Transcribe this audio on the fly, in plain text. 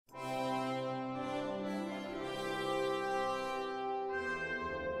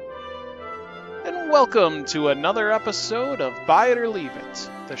and welcome to another episode of Buy It or Leave It,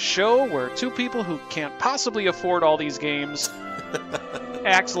 the show where two people who can't possibly afford all these games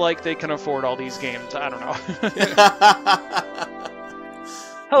act like they can afford all these games. I don't know.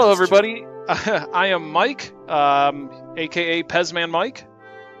 Hello, That's everybody. I am Mike, aka Pezman Mike.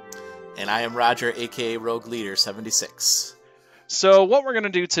 And I am Roger, aka Rogue Leader 76. So what we're going to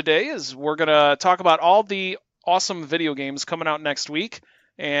do today is we're going to talk about all the awesome video games coming out next week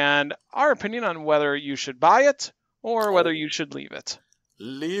and our opinion on whether you should buy it or whether you should leave it.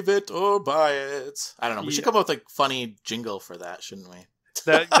 Leave it or buy it. I don't know. We should come up with a funny jingle for that, shouldn't we?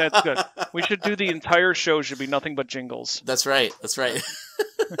 That's good. We should do the entire show should be nothing but jingles. That's right. That's right.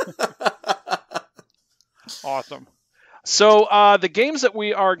 Awesome. So the games that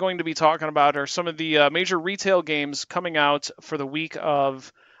we are going to be talking about are some of the major retail games coming out for the week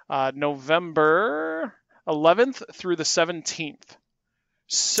of November 11th through the 17th.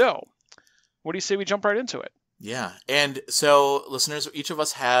 So, what do you say we jump right into it? Yeah. And so, listeners, each of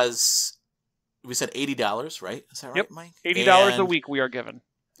us has, we said $80, right? Is that right, Yep. Mike? $80 a week we are given.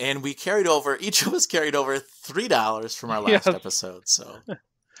 And we carried over, each of us carried over $3 from our last episode.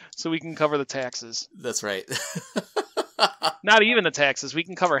 So we can cover the taxes. That's right. Not even the taxes. We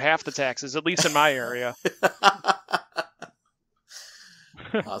can cover half the taxes, at least in my area.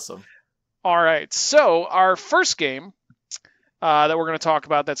 Awesome. All right. So our first game that we're going to talk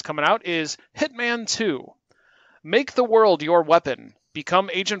about that's coming out is Hitman 2. Make the world your weapon.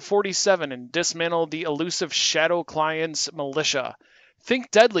 Become Agent 47 and dismantle the elusive Shadow Client's militia. Think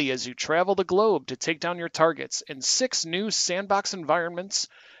deadly as you travel the globe to take down your targets in 6 new sandbox environments.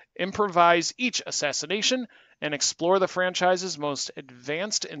 Improvise each assassination and explore the franchise's most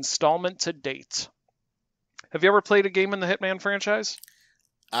advanced installment to date. Have you ever played a game in the Hitman franchise?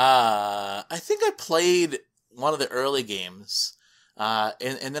 I think I played one of the early games,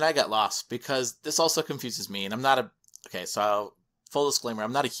 and then I got lost because this also confuses me. And I'm not okay, so full disclaimer,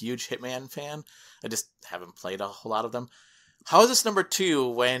 I'm not a huge Hitman fan. I just haven't played a whole lot of them. How is this number 2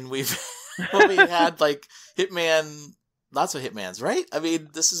 when we had like Hitman, lots of Hitmans, right? I mean,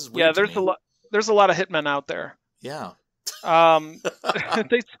 this is weird. Yeah, there's a lot of Hitmen out there. Yeah.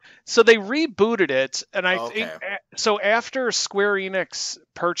 So they rebooted it, and I Okay. think so. After Square Enix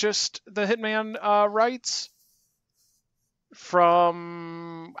purchased the Hitman rights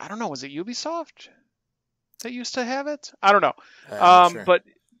from, I don't know, was it Ubisoft that used to have it? I don't know. Sure. But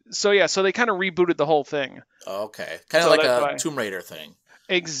so they kind of rebooted the whole thing. Okay, kind of So like that's a why. Tomb Raider thing.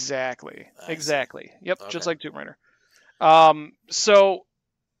 Exactly. I see. Exactly. Yep. Okay. Just like Tomb Raider. So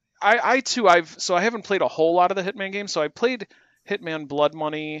I too, I haven't played a whole lot of the Hitman games. So I played Hitman Blood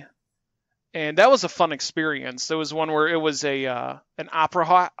Money, and that was a fun experience. There was one where it was an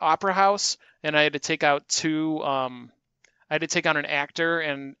opera house, and I had to take out I had to take on an actor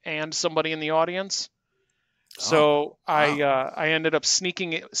and somebody in the audience. So wow. I ended up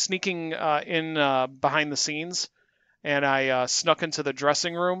sneaking in behind the scenes, and I snuck into the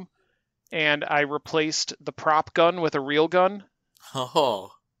dressing room, and I replaced the prop gun with a real gun.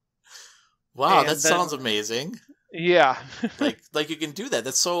 Oh, wow! And That then- sounds amazing. Yeah. like you can do that.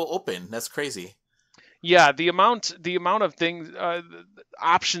 That's so open. That's crazy. Yeah, the amount of things,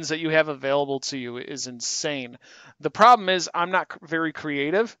 options that you have available to you is insane. The problem is I'm not very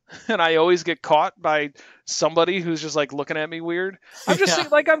creative, and I always get caught by somebody who's just like looking at me weird. I'm just Yeah.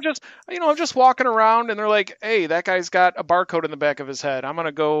 I'm just walking around, and they're like, "Hey, that guy's got a barcode in the back of his head. I'm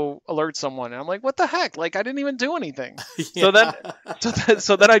gonna go alert someone." And I'm like, "What the heck? Like I didn't even do anything." So then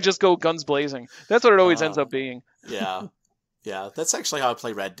I just go guns blazing. That's what it always ends up being. yeah. That's actually how I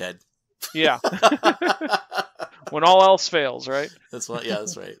play Red Dead. Yeah. When all else fails, right? That's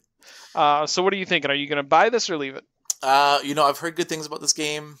right. So what are you thinking? Are you going to buy this or leave it? I've heard good things about this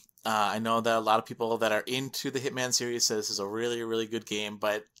game. I know that a lot of people that are into the Hitman series say this is a really, really good game,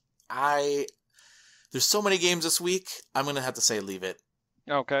 but there's so many games this week, I'm going to have to say leave it.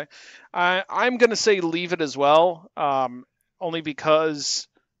 Okay. I'm going to say leave it as well, only because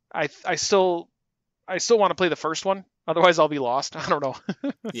I still want to play the first one. Otherwise, I'll be lost. I don't know.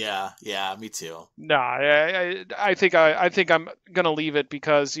 Yeah, me too. No, I think I'm gonna leave it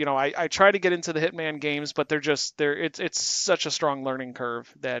because I try to get into the Hitman games, but it's such a strong learning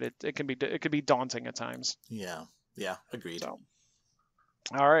curve that it can be daunting at times. Yeah, agreed. So,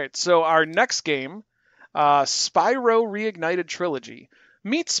 all right, so our next game, Spyro Reignited Trilogy.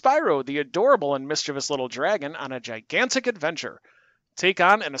 Meet Spyro, the adorable and mischievous little dragon, on a gigantic adventure. Take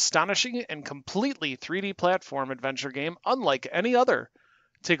on an astonishing and completely 3D platform adventure game unlike any other.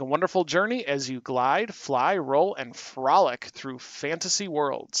 Take a wonderful journey as you glide, fly, roll, and frolic through fantasy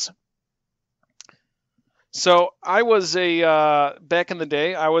worlds. So I was back in the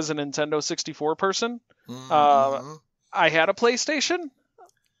day, I was a Nintendo 64 person. Mm-hmm. I had a PlayStation,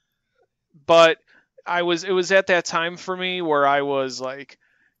 but it was at that time for me where I was like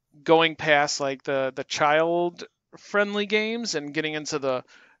going past like the child friendly games and getting into the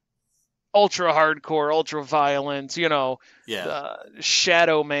ultra hardcore, ultra violent, Yeah. the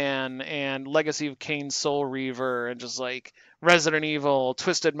Shadow Man and Legacy of Kain Soul Reaver and just like Resident Evil,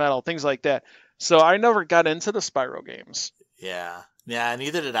 Twisted Metal, things like that. So I never got into the Spyro games. Yeah. Yeah,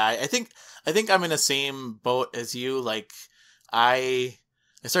 neither did I. I think I'm in the same boat as you. Like I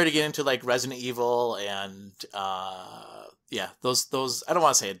started to get into like Resident Evil and yeah, those I don't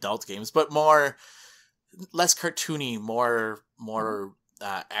want to say adult games, but more less cartoony, more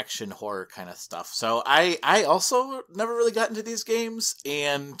action horror kind of stuff. So I also never really got into these games,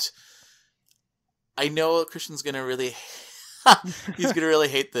 and I know Christian's gonna really he's gonna really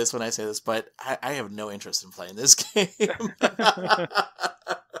hate this when I say this, but I have no interest in playing this game.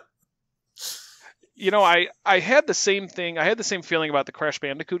 I had the same thing. I had the same feeling about the Crash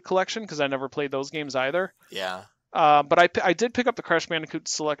Bandicoot collection because I never played those games either. Yeah. But I did pick up the Crash Bandicoot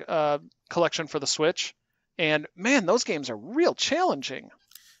collection for the Switch, and man, those games are real challenging.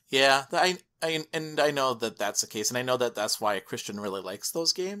 Yeah, I know that that's the case, and I know that that's why Christian really likes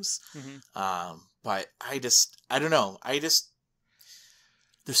those games. Mm-hmm. But I don't know.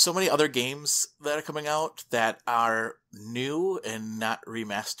 There's so many other games that are coming out that are new and not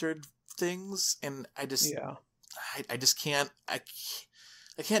remastered things, and I just can't. I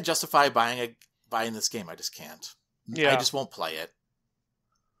can't justify buying this game. I just can't. Yeah. I just won't play it.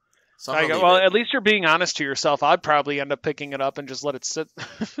 So at least you're being honest to yourself. I'd probably end up picking it up and just let it sit. Well,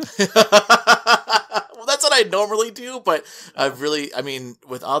 that's what I normally do, but I mean,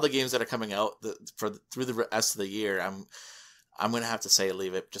 with all the games that are coming out through the rest of the year, I'm gonna have to say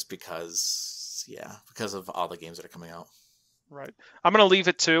leave it just because of all the games that are coming out. Right. I'm gonna leave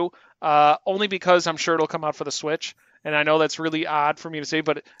it too, only because I'm sure it'll come out for the Switch, and I know that's really odd for me to say,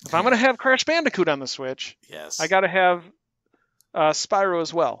 but if I'm gonna have Crash Bandicoot on the Switch, yes, I gotta have Spyro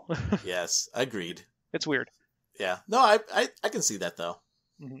as well. Yes, agreed. It's weird. Yeah. No, I can see that though.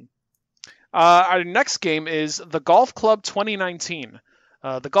 Mm-hmm. Our next game is the Golf Club 2019.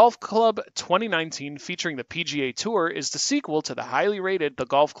 The Golf Club 2019, featuring the PGA Tour, is the sequel to the highly rated The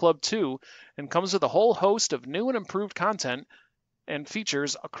Golf Club 2 and comes with a whole host of new and improved content and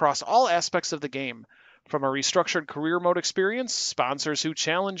features across all aspects of the game. From a restructured career mode experience, sponsors who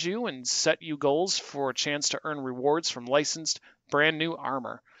challenge you and set you goals for a chance to earn rewards from licensed brand new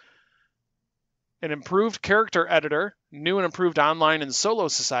armor. An improved character editor, new and improved online and solo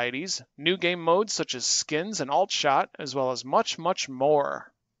societies, new game modes such as skins and alt shot, as well as much, much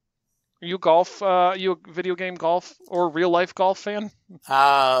more. Are you you a video game golf or real life golf fan?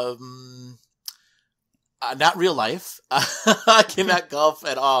 Not real life. I cannot golf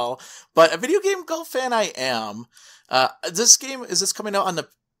at all, but a video game golf fan I am. Is this coming out on the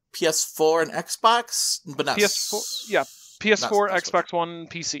PS4 and Xbox? But not PS4. Yeah, PS4, Xbox One,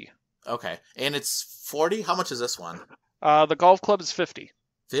 PC. Okay, and it's $40. How much is this one? The Golf Club is $50.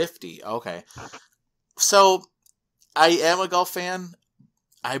 $50. Okay. So, I am a golf fan.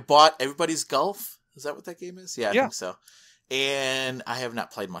 I bought Everybody's Golf. Is that what that game is? Yeah, I think so. And I have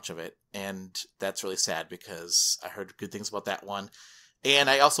not played much of it, and that's really sad because I heard good things about that one. And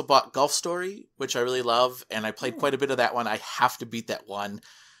I also bought Golf Story, which I really love, and I played quite a bit of that one. I have to beat that one.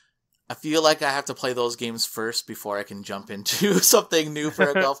 I feel like I have to play those games first before I can jump into something new for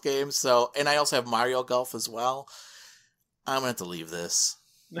a golf game. So, and I also have Mario Golf as well. I'm going to have to leave this.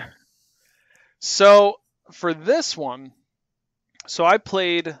 So, for this one, I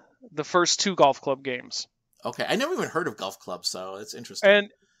played the first two Golf Club games. Okay, I never even heard of Golf Club, so it's interesting.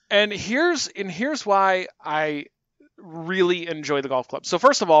 And here's why I really enjoy the Golf Club. So,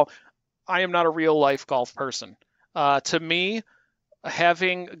 first of all, I am not a real life golf person. To me,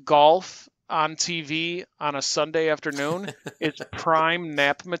 having golf on TV on a Sunday afternoon is prime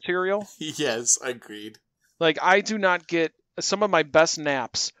nap material. Yes, agreed. Like, I do not get some of my best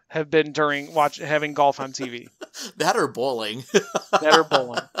naps have been during having golf on TV. That or bowling.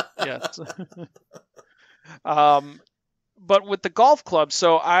 Yes. But with the Golf Club,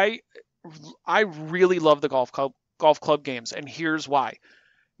 so I really love the Golf Club games, and here's why.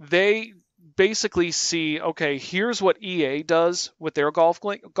 They basically see, okay, here's what EA does with their golf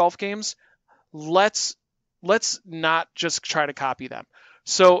games. Let's not just try to copy them.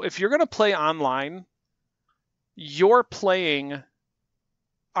 So if you're going to play online, you're playing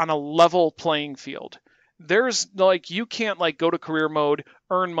on a level playing field. There's you can't go to career mode,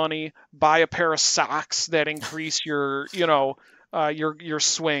 earn money, buy a pair of socks that increase your, your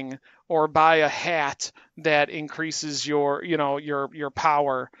swing, or buy a hat that increases your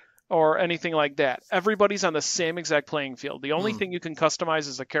power, or anything like that. Everybody's on the same exact playing field. The only thing you can customize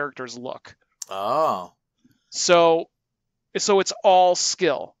is the character's look. Oh, So it's all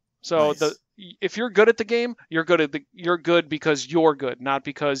skill. So nice. if you're good at the game, you're good because you're good, not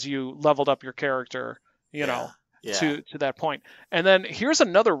because you leveled up your character, Yeah. to that point. And then here's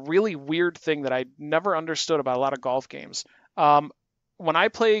another really weird thing that I never understood about a lot of golf games. When I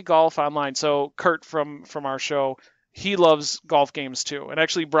play golf online, so Kurt from our show, he loves golf games too, and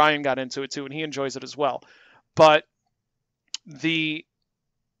actually Brian got into it too, and he enjoys it as well. But the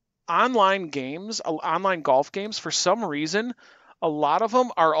online games, online golf games, for some reason, a lot of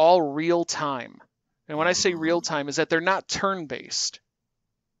them are all real time. And when I say real time, is that they're not turn based.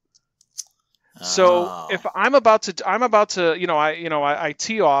 So Oh. if I'm about to, I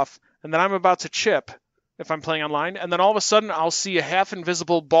tee off, and then I'm about to chip, if I'm playing online, and then all of a sudden I'll see a half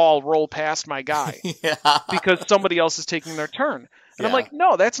invisible ball roll past my guy Yeah. because somebody else is taking their turn. And I'm like,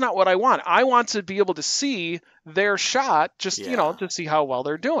 no, that's not what I want. I want to be able to see their shot, just, to see how well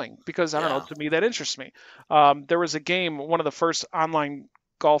they're doing, because I don't know, to me that interests me. There was a game, one of the first online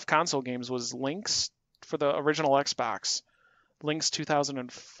golf console games was Lynx for the original Xbox. Lynx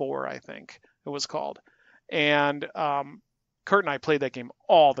 2004, I think it was called. And Kurt and I played that game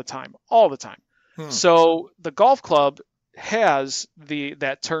all the time. So the golf club has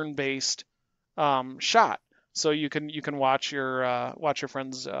that turn-based shot, so you can watch your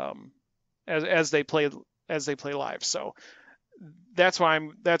friends as they play live. So that's why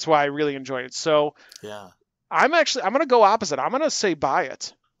I really enjoyed it. So I'm gonna go opposite. I'm gonna say buy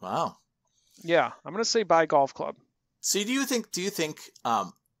it. Wow. Yeah, I'm gonna say buy golf club. See, do you think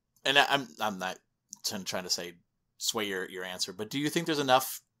and I'm not trying to say sway your answer, but do you think there's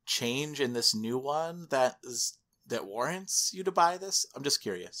enough change in this new one that warrants you to buy this? I'm just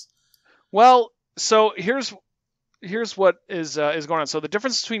curious. Well, so here's what is going on. So the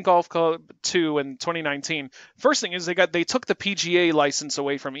difference between Golf Club 2 and 2019. First thing is they took the PGA license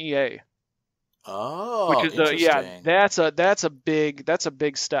away from EA. Oh, which is interesting. that's a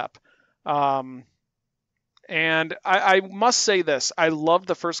big step. And I must say this: I loved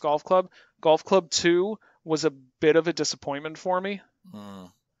the first Golf Club. Golf Club 2 was a bit of a disappointment for me.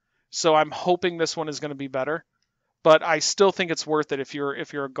 So I'm hoping this one is going to be better. But I still think it's worth it if you're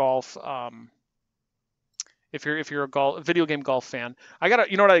a golf if you're a video game golf fan. What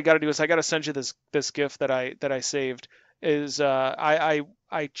I gotta do is I gotta send you this GIF that I saved. Is I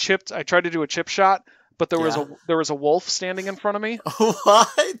tried to do a chip shot, but there was a wolf standing in front of me.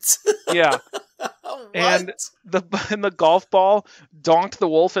 What? Yeah. What? And the golf ball donked the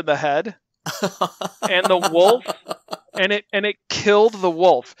wolf in the head. And the wolf and it killed the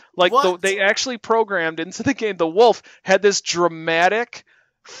wolf. Like they actually programmed into the game, the wolf had this dramatic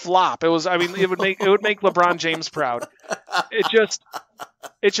flop. It would make LeBron James proud.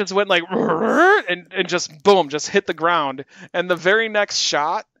 It just went like and just boom, just hit the ground. And the very next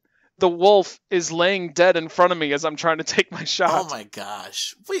shot, the wolf is laying dead in front of me as I'm trying to take my shot. Oh my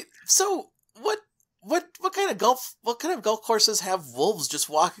gosh. Wait, so what kind of golf courses have wolves just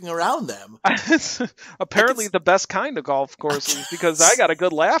walking around them? Apparently the best kind of golf courses, because I got a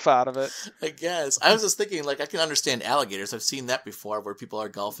good laugh out of it. I guess. I was just thinking, like, I can understand alligators. I've seen that before, where people are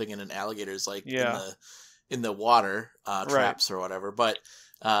golfing and an alligator's like in the water traps or whatever. But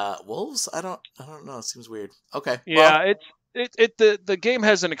wolves, I don't know. It seems weird. Okay. Yeah, well, the game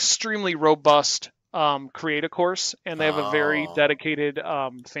has an extremely robust create a course, and they have a very dedicated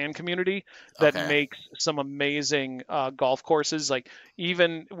fan community that makes some amazing golf courses. Like,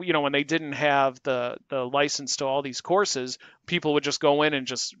 even when they didn't have the license to all these courses, people would just go in and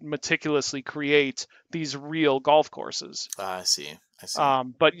just meticulously create these real golf courses. I see.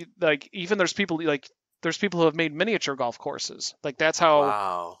 But like, even there's people who have made miniature golf courses. Like, that's how.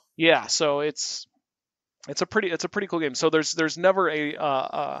 Wow. Yeah. So it's a pretty cool game. So there's never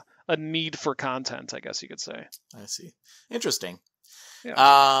a need for content, I guess you could say. I see. Interesting.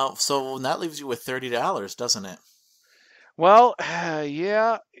 Yeah. So that leaves you with $30, doesn't it? Well,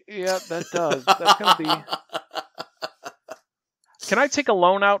 yeah, that does. That's gonna be. Can I take a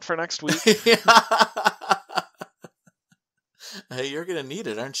loan out for next week? Hey, you're gonna need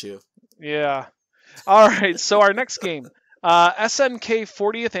it, aren't you? Yeah. All right. So our next game, SNK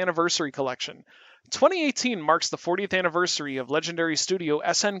 40th Anniversary Collection. 2018 marks the 40th anniversary of legendary studio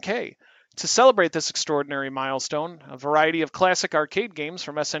SNK. To celebrate this extraordinary milestone, a variety of classic arcade games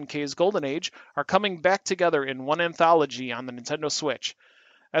from SNK's golden age are coming back together in one anthology on the Nintendo Switch.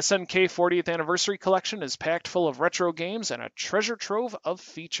 SNK 40th Anniversary Collection is packed full of retro games and a treasure trove of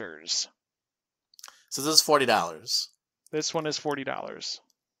features. So this is $40. This one is $40.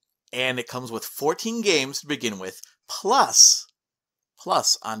 And it comes with 14 games to begin with, plus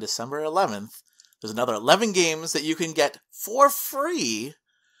on December 11th, there's another 11 games that you can get for free.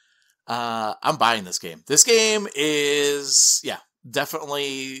 I'm buying this game. This game is,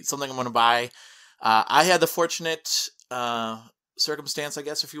 definitely something I'm going to buy. I had the fortunate circumstance, I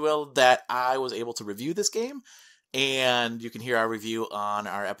guess, if you will, that I was able to review this game. And you can hear our review on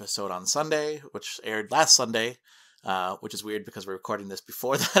our episode on Sunday, which aired last Sunday, which is weird because we're recording this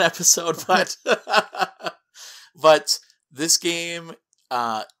before that episode. But this game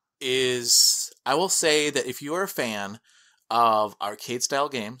is, I will say that if you are a fan of arcade-style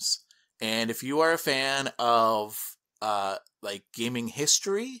games, and if you are a fan of like gaming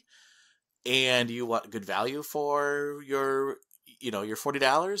history, and you want good value for your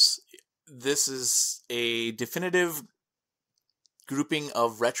 $40, this is a definitive grouping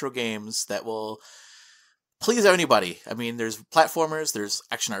of retro games that will please anybody. I mean, there's platformers, there's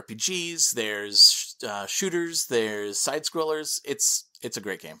action RPGs, there's shooters, there's side scrollers. It's a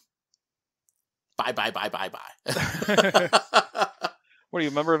great game. Bye. What are you,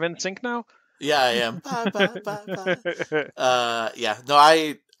 a member of NSYNC now? Yeah, I am. Bye.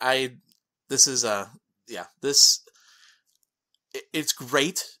 It's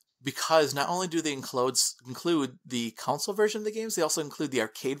great because not only do they include the console version of the games, they also include the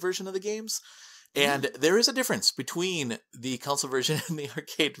arcade version of the games. And there is a difference between the console version and the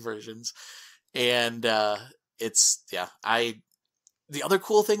arcade versions. And the other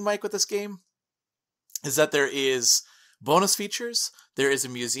cool thing, Mike, with this game is that there is bonus features. There is a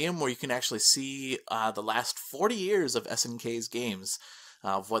museum where you can actually see the last 40 years of SNK's games,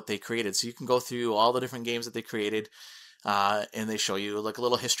 of what they created. So you can go through all the different games that they created, and they show you like a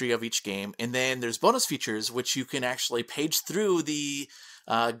little history of each game. And then there's bonus features, which you can actually page through the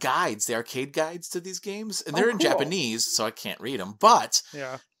guides, the arcade guides to these games. And they're in Japanese, so I can't read them. But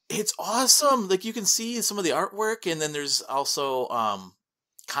it's awesome. Like, you can see some of the artwork, and then there's also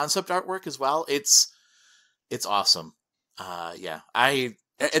concept artwork as well. It's awesome. One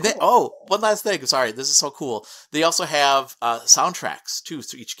last thing. Sorry, this is so cool. They also have soundtracks too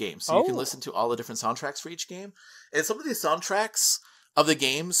to each game, so you can listen to all the different soundtracks for each game. And some of these soundtracks of the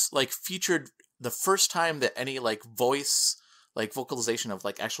games like featured the first time that any like voice, like vocalization of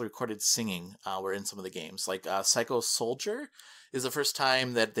like actually recorded singing were in some of the games. Like Psycho Soldier is the first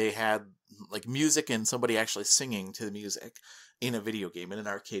time that they had like music and somebody actually singing to the music in a video game, in an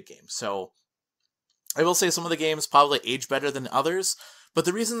arcade game. So I will say some of the games probably age better than others, but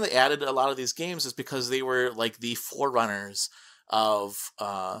the reason they added a lot of these games is because they were like the forerunners of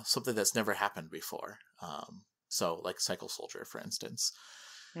something that's never happened before. So like Cycle Soldier, for instance.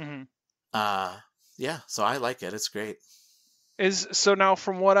 Mm-hmm. So I like it. It's great. So now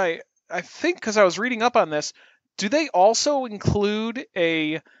from what I think, because I was reading up on this, do they also include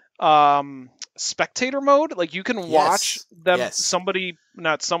a spectator mode? Like you can watch them,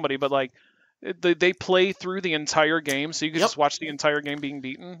 not somebody, but like they play through the entire game, so you can just watch the entire game being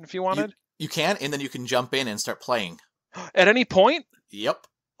beaten if you wanted? You can, and then you can jump in and start playing. At any point? Yep.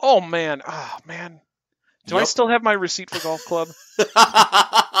 Oh, man. Do I still have my receipt for Golf Club?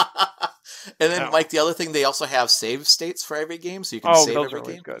 And then, Mike, the other thing, they also have save states for every game, so you can save every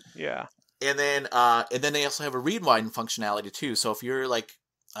game. Good. Yeah. And then they also have a rewind functionality too. So if you're like,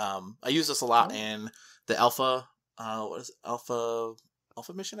 I use this a lot in the Alpha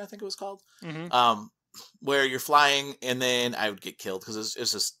mission, I think it was called. Mm-hmm. Where you're flying, and then I would get killed because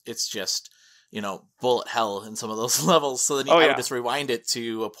it's just bullet hell in some of those levels. So then I would just rewind it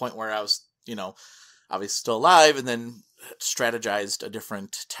to a point where I was obviously still alive, and then strategized a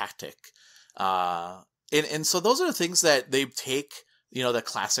different tactic. And so those are the things that they take, the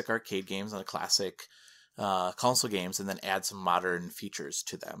classic arcade games and the classic console games, and then add some modern features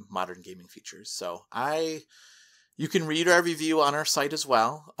to them, modern gaming features. So you can read our review on our site as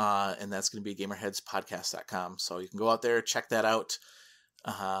well, and that's going to be gamerheadspodcast.com. So you can go out there, check that out.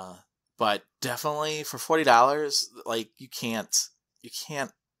 But definitely for $40, like you can't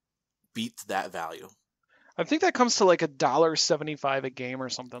beat that value. I think that comes to like $1.75 a game or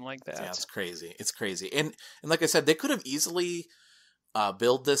something like that. Yeah, it's crazy. It's crazy. And like I said, they could have easily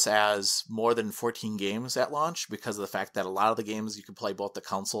build this as more than 14 games at launch, because of the fact that a lot of the games you can play both the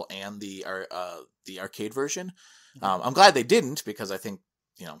console and the arcade version. I'm glad they didn't, because I think,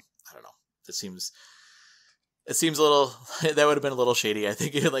 I don't know, it seems a little, that would have been a little shady. I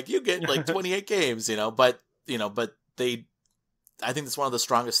think like you get like 28 games, but they, I think that's one of the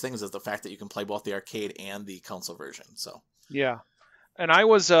strongest things is the fact that you can play both the arcade and the console version. So yeah, and I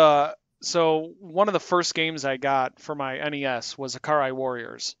was so one of the first games I got for my NES was Akarai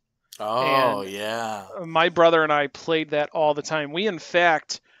Warriors. Oh, And yeah. my brother and I played that all the time. We, in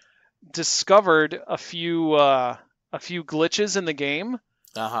fact, discovered a few glitches in the game.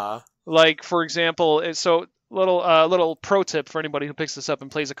 Uh-huh. Like, for example, so little pro tip for anybody who picks this up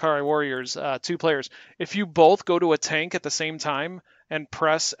and plays Akari Warriors, 2 players. If you both go to a tank at the same time and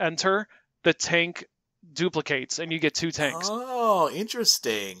press enter, the tank duplicates and you get 2 tanks. Oh,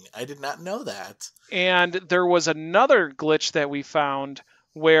 interesting. I did not know that. And there was another glitch that we found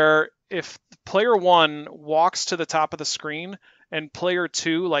where if player 1 walks to the top of the screen and player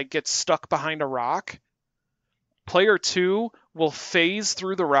 2 like gets stuck behind a rock, player 2 will phase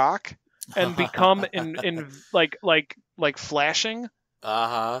through the rock and become in like flashing.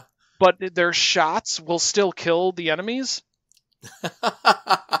 Uh-huh. But their shots will still kill the enemies.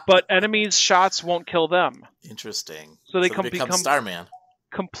 But enemies' shots won't kill them. Interesting. So they become Starman.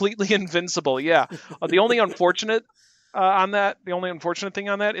 Completely invincible. Yeah. The only unfortunate thing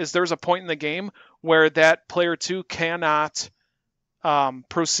on that is there's a point in the game where that player 2 cannot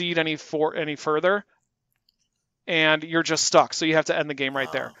proceed any further, and you're just stuck. So you have to end the game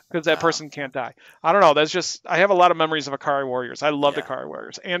right there because that person can't die. I don't know. I have a lot of memories of Akari Warriors. I loved Akari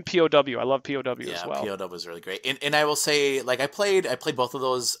Warriors and POW. I love POW as well. POW was really great. And I will say, like, I played both of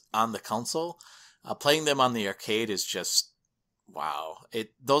those on the console. Playing them on the arcade is just wow.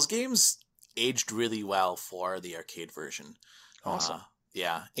 Those games aged really well for the arcade version. Awesome.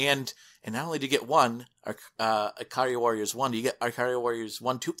 Yeah, and not only do you get one Akari Warriors 1, you get Akari Warriors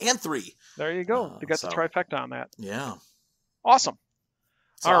 1, 2, and 3. There you go. You got the trifecta on that. Yeah. Awesome.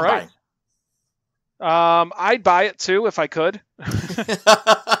 So all right. I'd buy it too if I could. But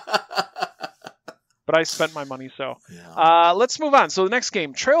I spent my money, so. Yeah. Let's move on. So the next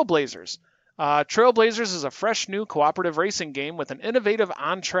game, Trailblazers. Trailblazers is a fresh new cooperative racing game with an innovative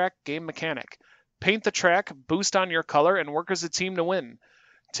on-track game mechanic. Paint the track, boost on your color, and work as a team to win.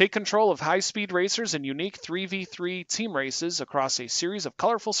 Take control of high-speed racers in unique 3v3 team races across a series of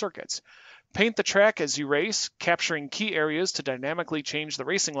colorful circuits. Paint the track as you race, capturing key areas to dynamically change the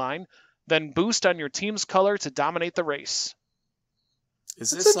racing line, then boost on your team's color to dominate the race.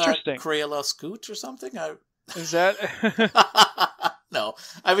 Is this Crayola Scoot or something? Is that? No.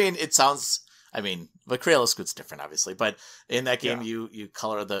 I mean, it sounds... but Crayola Scoot's different, obviously. But in that game, you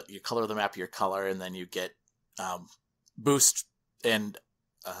color the map your color, and then you get boost and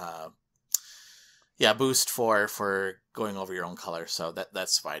boost for going over your own color. So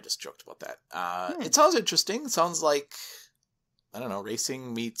that's why I just joked about that. It sounds interesting. It sounds like, I don't know,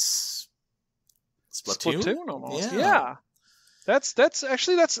 racing meets Splatoon. Splatoon almost. Yeah. That's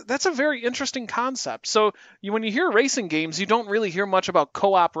a very interesting concept. So when you hear racing games, you don't really hear much about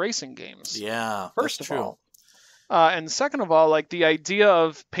co-op racing games. Yeah, first of all. And second of all, like the idea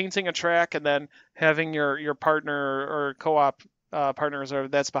of painting a track and then having your partner or co-op partners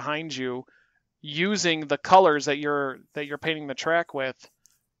that's behind you using the colors that you're painting the track with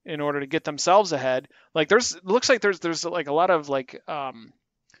in order to get themselves ahead. Like there's like a lot of like a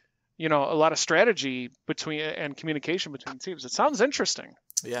lot of strategy and communication between teams. It sounds interesting.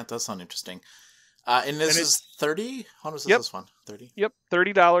 Yeah, it does sound interesting. And this is 30? How much is this one? 30? Yep,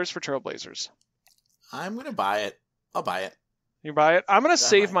 $30 for Trailblazers. I'm going to buy it. I'll buy it. You buy it? I'm going to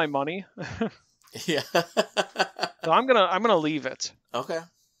save my money. Yeah. So I'm going to leave it. Okay.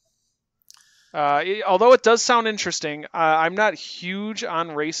 Although it does sound interesting, I'm not huge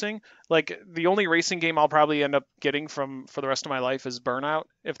on racing. Like the only racing game I'll probably end up getting for the rest of my life is Burnout,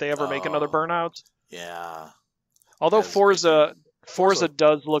 if they ever make another Burnout. Yeah. Although Forza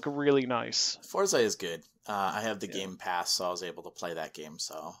does look really nice. Forza is good. I have the Game Pass, so I was able to play that game.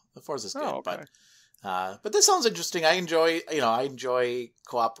 So the Forza's good. Okay. But this sounds interesting. I enjoy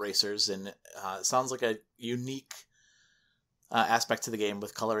co-op racers, and it sounds like a unique aspect to the game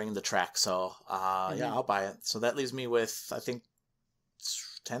with coloring the track. So I'll buy it. So that leaves me with, I think,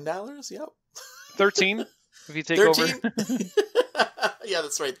 $10. Yep. 13 if you take 13? over. Yeah,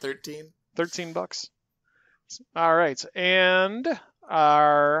 that's right. 13. $13. All right, and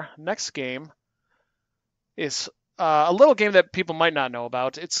our next game is a little game that people might not know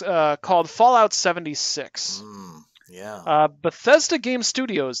about. It's called Fallout 76. Yeah. Bethesda Game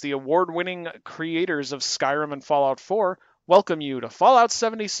Studios, the award-winning creators of Skyrim and Fallout 4, welcome you to Fallout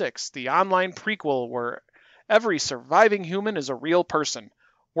 76, the online prequel where every surviving human is a real person.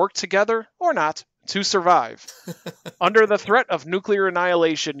 Work together, or not, to survive. Under the threat of nuclear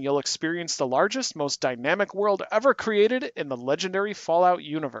annihilation, you'll experience the largest, most dynamic world ever created in the legendary Fallout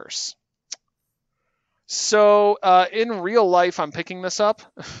universe. So, in real life, I'm picking this up.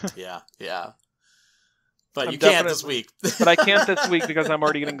 Yeah. But you can't this week. But I can't this week because I'm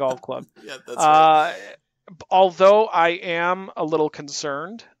already getting Golf Club. Yeah, that's right. although I am a little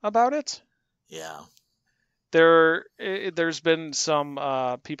concerned about it. Yeah. There's been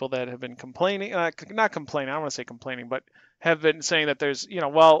some people that have been complaining, not complaining, I don't want to say complaining, but have been saying that there's,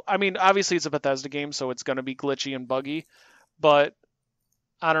 well, I mean, obviously it's a Bethesda game, so it's going to be glitchy and buggy, but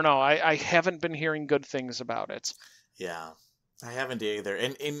I don't know. I haven't been hearing good things about it. Yeah, I haven't either.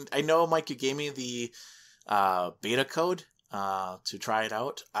 And I know, Mike, you gave me the beta code to try it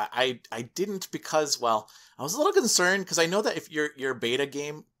out. I didn't because, well, I was a little concerned because I know that if your beta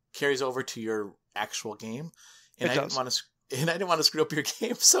game carries over to your actual game, and It I does. didn't want to screw up your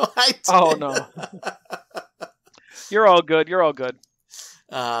game, so I did. Oh no, you're all good. You're all good.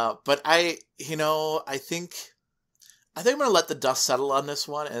 But I think I'm gonna let the dust settle on this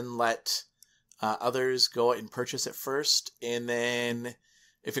one and let others go and purchase it first, and then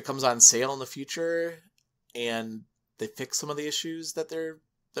if it comes on sale in the future and they fix some of the issues that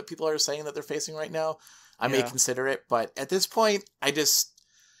people are saying that they're facing right now, I may consider it. But at this point,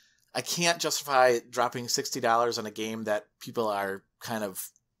 I can't justify dropping $60 on a game that people are kind of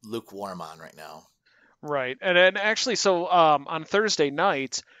lukewarm on right now. Right, and actually, so on Thursday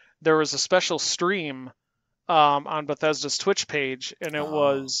night there was a special stream on Bethesda's Twitch page, and it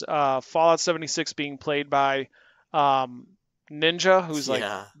was Fallout 76 being played by Ninja, who's like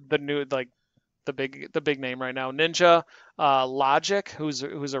the new, like the big name right now. Ninja, Logic, who's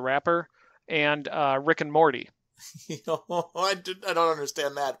a rapper, and Rick and Morty. I don't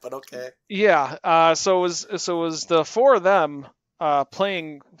understand that, but okay. Yeah, so it was the four of them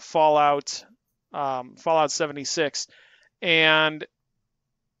playing Fallout 76, and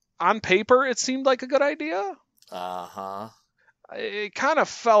on paper it seemed like a good idea. It kind of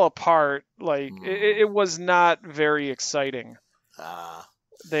fell apart. Like it was not very exciting. And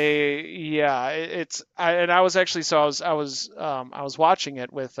I was actually, I was watching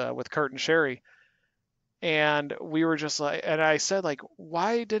it with Kurt and Sherry, and we were just like, and I said, like,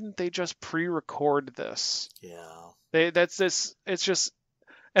 why didn't they just pre-record this? It's just,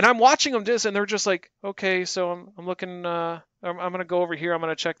 and I'm watching them and they're just like, okay, so I'm looking, I'm gonna go over here, I'm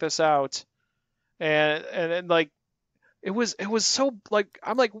gonna check this out, and like, it was so, like,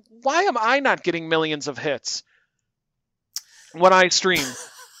 I'm like, why am I not getting millions of hits when I stream?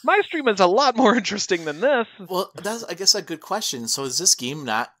 My stream is a lot more interesting than this. Well, that's, I guess, a good question. So is this game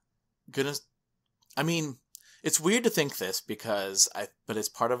not gonna? I mean, it's weird to think this but it's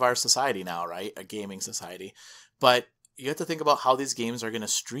part of our society now, right? A gaming society. But you have to think about how these games are going to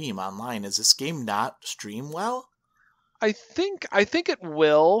stream online. Is this game not stream well? I think it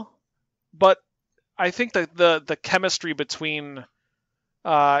will, but I think that the chemistry between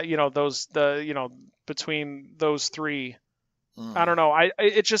between those three, I don't know.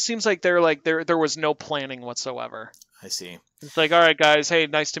 It just seems like there was no planning whatsoever. I see. It's like, all right, guys, hey,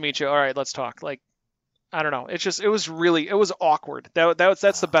 nice to meet you. All right, let's talk. Like, I don't know. It was awkward.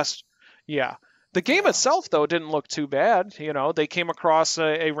 That's the best. Yeah. The game itself, though, didn't look too bad. They came across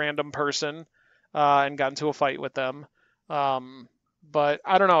a random person and got into a fight with them. But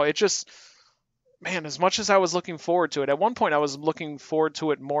I don't know. It just, man, as much as I was looking forward to it, at one point I was looking forward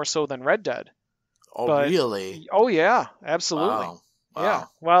to it more so than Red Dead. Oh, really? Oh, yeah, absolutely. Wow. Yeah.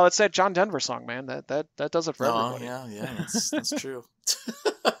 Well, it's that John Denver song, man. That does it for everybody. Yeah, that's true.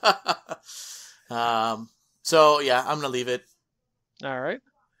 So yeah, I'm gonna leave it. All right.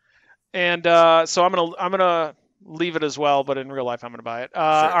 And so I'm gonna leave it as well, but in real life I'm gonna buy it. Sure.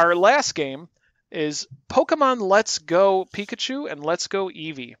 Our last game is Pokemon Let's Go Pikachu and Let's Go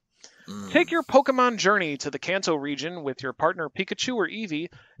Eevee. Take your Pokemon journey to the Kanto region with your partner Pikachu or Eevee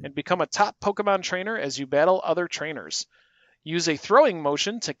and become a top Pokemon trainer as you battle other trainers. Use a throwing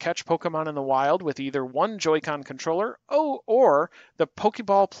motion to catch Pokemon in the wild with either one Joy-Con controller or the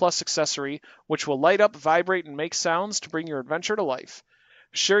Pokeball Plus accessory, which will light up, vibrate, and make sounds to bring your adventure to life.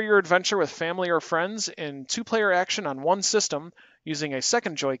 Share your adventure with family or friends in two-player action on one system using a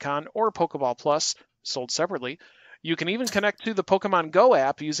second Joy-Con or Pokeball Plus, sold separately. You can even connect to the Pokemon Go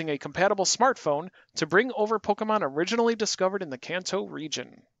app using a compatible smartphone to bring over Pokemon originally discovered in the Kanto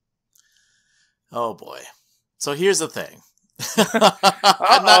region. Oh boy. So here's the thing.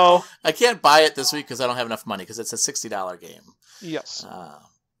 Uh-oh. I can't buy it this week because I don't have enough money because it's a $60 game. Yes.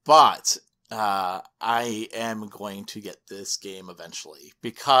 But I am going to get this game eventually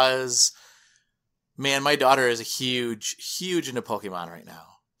because, man, my daughter is a huge into Pokemon right now.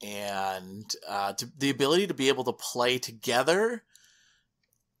 And the ability to be able to play together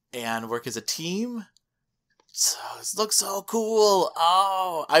and work as a team, it looks so cool.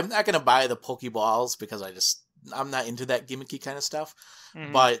 Oh, I'm not going to buy the Pokeballs because I'm not into that gimmicky kind of stuff.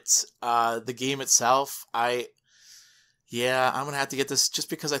 Mm-hmm. But the game itself, Yeah, I'm going to have to get this just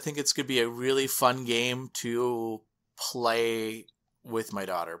because I think it's going to be a really fun game to play with my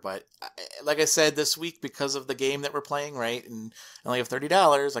daughter. But like I said, this week, because of the game that we're playing, right, and I only have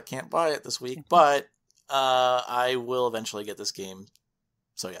 $30, I can't buy it this week. But I will eventually get this game.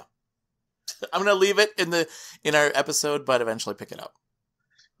 So yeah, I'm going to leave it in our episode, but eventually pick it up.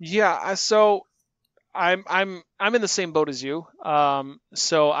 Yeah, so I'm in the same boat as you.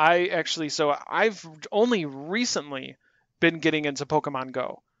 So I've only recently been getting into Pokemon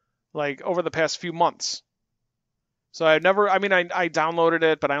Go, like over the past few months. So I downloaded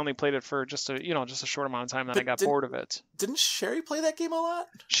it, but I only played it for just a short amount of time, then I got bored of it. Didn't Sherry play that game a lot?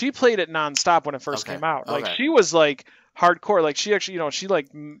 She played it nonstop when it first came out. Like she was like hardcore. Like she actually, she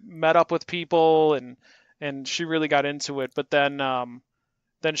like met up with people and she really got into it. But then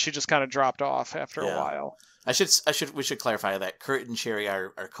she just kind of dropped off after a while. We should clarify that Kurt and Sherry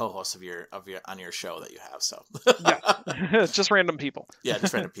are co-hosts of your on your show that you have. So yeah, it's just random people. Yeah,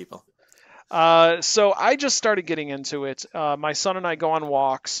 just random people. So I just started getting into it. My son and I go on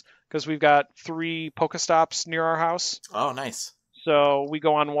walks because we've got 3 Pokestops near our house. Oh, nice. So we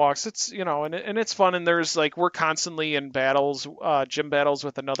go on walks. It's and it's fun. And there's like we're constantly in battles, gym battles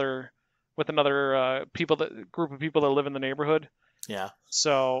with another group of people that live in the neighborhood. Yeah.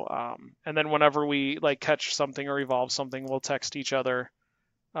 So, and then whenever we like catch something or evolve something, we'll text each other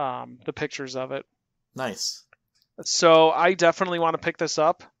the pictures of it. Nice. So I definitely want to pick this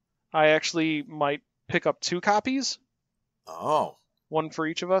up. I actually might pick up 2 copies. Oh. One for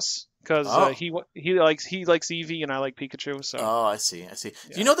each of us because he likes Eevee and I like Pikachu. So. Oh, I see. Yeah.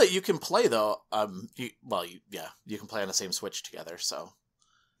 Do you know that you can play though? You can play on the same Switch together. So.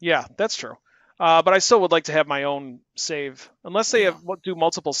 Yeah, that's true. But I still would like to have my own save, unless they do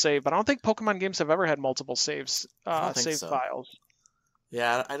multiple save. But I don't think Pokemon games have ever had multiple saves, save files.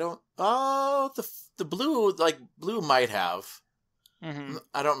 Yeah, I don't. Oh, the blue might have. Mm-hmm.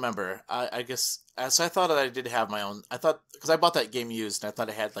 I don't remember. I guess. So I thought that I did have my own. I thought because I bought that game used, and I thought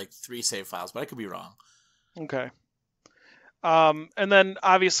it had like 3 save files, but I could be wrong. Okay. And then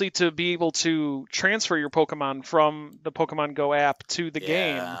obviously to be able to transfer your Pokemon from the Pokemon Go app to the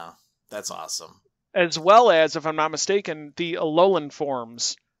game. Yeah, that's awesome. As well as, if I'm not mistaken, the Alolan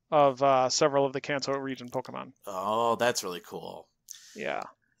forms of several of the Kanto region Pokemon. Oh, that's really cool. Yeah.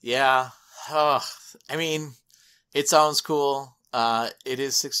 Yeah. Oh, I mean, it sounds cool. It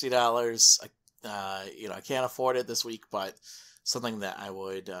is $60. I can't afford it this week, but something that I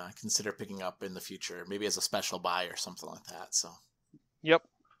would consider picking up in the future, maybe as a special buy or something like that. So. Yep.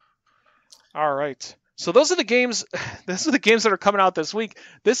 All right. So those are the games. Those are the games that are coming out this week.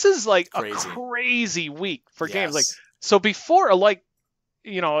 This is like a crazy week for games. Like so before,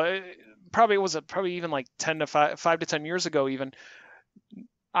 probably even like 5 to 10 years ago, even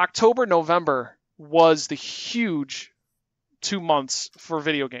October, November was the huge 2 months for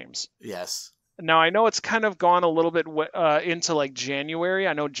video games. Yes. Now I know it's kind of gone a little bit into like January.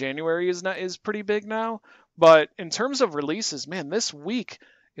 I know January is pretty big now, but in terms of releases, man, this week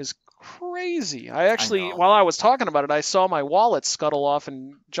is crazy. I actually, while I was talking about it, I saw my wallet scuttle off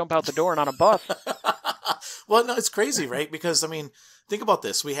and jump out the door and on a bus. Well, no, it's crazy, right? Because I mean, think about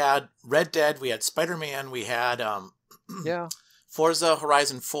this: we had Red Dead, we had Spider-Man, we had Forza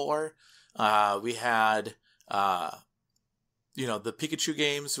Horizon 4, we had the Pikachu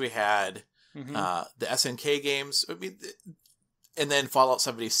games, we had the SNK games. I mean, and then Fallout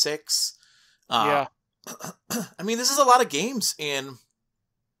 76. I mean, this is a lot of games in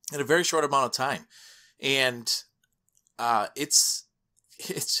a very short amount of time, and it's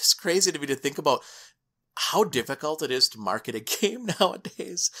just crazy to me to think about how difficult it is to market a game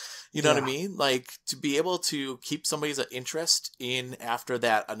nowadays. You know what I mean? Like to be able to keep somebody's interest in after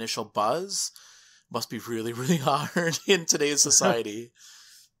that initial buzz must be really, really hard in today's society.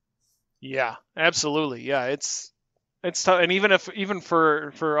 Yeah, absolutely. Yeah, it's tough, and even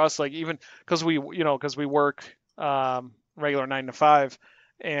for us, like even because we work regular 9 to 5,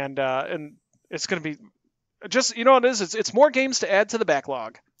 and it's gonna be just it is. It's more games to add to the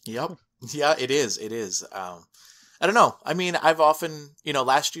backlog. Yep. Yeah, it is. It is. I don't know. I mean, I've often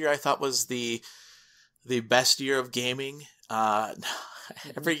last year I thought was the best year of gaming.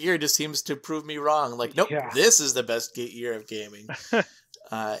 Every year just seems to prove me wrong. Like, nope, this is the best year of gaming.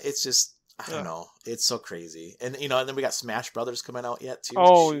 It's just, I don't know. It's so crazy. And, and then we got Smash Brothers coming out yet, too.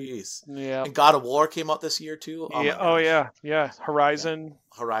 Oh, jeez. Yeah. And God of War came out this year, too. Oh, yeah. Oh, yeah. Yeah. Horizon.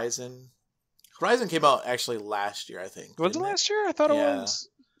 Horizon came out actually last year, I think. Was it last year? I thought it was.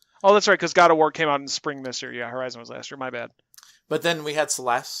 Oh, that's right, because God of War came out in spring this year. Yeah, Horizon was last year. My bad. But then we had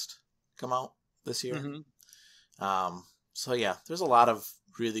Celeste come out this year. Mm-hmm. So, yeah, there's a lot of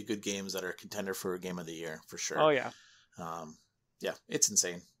really good games that are a contender for Game of the Year, for sure. Oh, yeah. Yeah, it's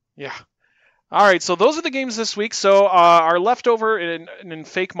insane. Yeah. All right, so those are the games this week. So our leftover in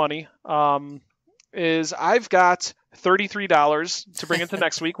fake money is I've got $33 to bring into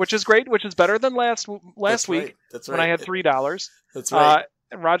next week, which is great, which is better than last That's week right. That's when I right. had $3. That's right.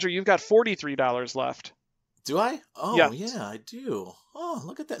 Roger, you've got $43 left. Do I? Oh, Yes. yeah, I do. Oh,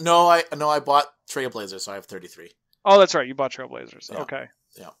 look at that. No, I bought Trailblazers, so I have 33. Oh, that's right. You bought Trailblazers. Yeah. Okay.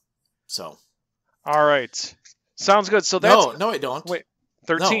 Yeah. So. All right. Sounds good. So that's No, I don't. Wait,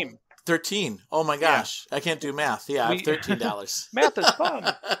 13. No, 13. Oh my gosh. Yeah. I can't do math. Yeah, I have $13. Math is fun.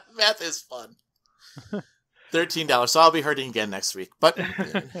 Math is fun. $13. So I'll be hurting again next week. But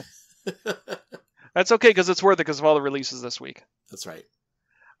that's okay because it's worth it because of all the releases this week. That's right.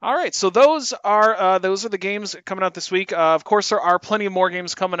 All right, so those are the games coming out this week. Of course, there are plenty more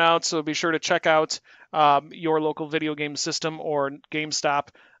games coming out, so be sure to check out your local video game system or GameStop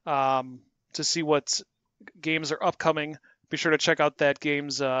to see what games are upcoming. Be sure to check out that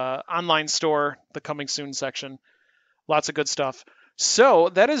game's online store, the Coming Soon section. Lots of good stuff. So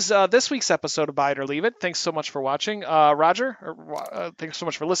that is this week's episode of Buy It or Leave It. Thanks so much for watching. Roger, thanks so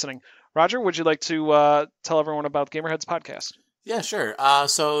much for listening. Roger, would you like to tell everyone about Gamerheads Podcast? Yeah, sure.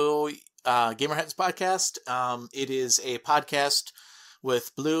 So Gamerheads Podcast, it is a podcast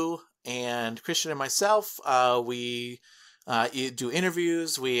with Blue and Christian and myself. We do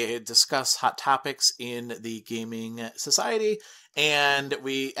interviews, we discuss hot topics in the gaming society, and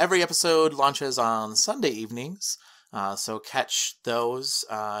every episode launches on Sunday evenings. So catch those.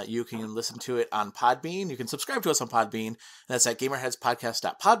 You can listen to it on Podbean. You can subscribe to us on Podbean. And that's at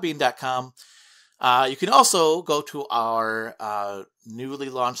gamerheadspodcast.podbean.com. You can also go to our newly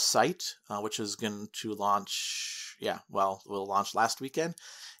launched site, which is going to launch, we'll launch last weekend.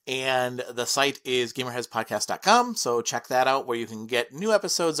 And the site is gamerheadspodcast.com, so check that out where you can get new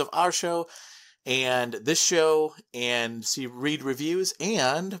episodes of our show and this show and read reviews.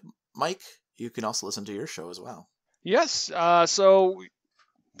 And, Mike, you can also listen to your show as well. Yes, so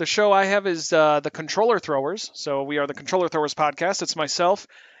the show I have is the Controller Throwers. So we are the Controller Throwers Podcast. It's myself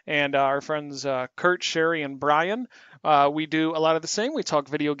and our friends Kurt, Sherry, and Brian. We do a lot of the same. We talk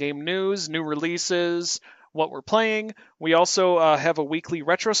video game news, new releases, what we're playing. We also have a weekly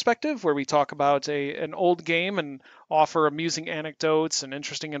retrospective where we talk about an old game and offer amusing anecdotes and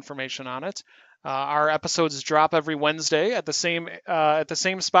interesting information on it. Our episodes drop every Wednesday at the same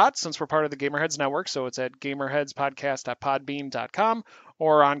spot since we're part of the Gamerheads Network. So it's at gamerheadspodcast.podbean.com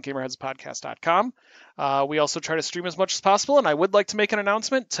or on gamerheadspodcast.com. We also try to stream as much as possible, and I would like to make an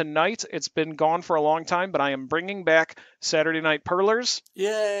announcement. Tonight, it's been gone for a long time, but I am bringing back Saturday Night Perlers.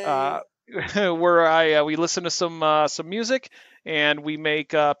 Yay! Where we listen to some music, and we make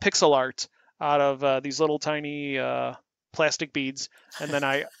pixel art out of these little tiny plastic beads, and then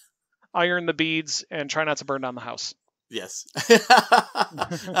I iron the beads and try not to burn down the house. Yes. It's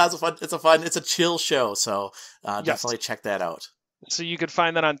a chill show, so definitely check that out. So you could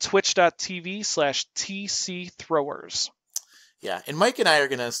find that on twitch.tv/TCThrowers. Yeah, and Mike and I are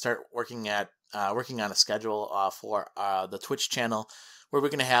going to start working on a schedule for the Twitch channel where we're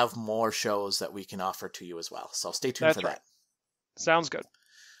going to have more shows that we can offer to you as well. So stay tuned for that. Sounds good.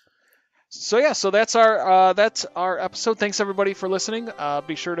 So yeah, so that's our episode. Thanks everybody for listening.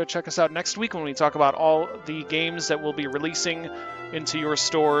 Be sure to check us out next week when we talk about all the games that we'll be releasing into your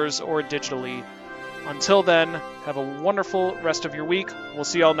stores or digitally. Until then, have a wonderful rest of your week. We'll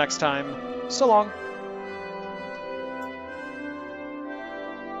see y'all next time. So long.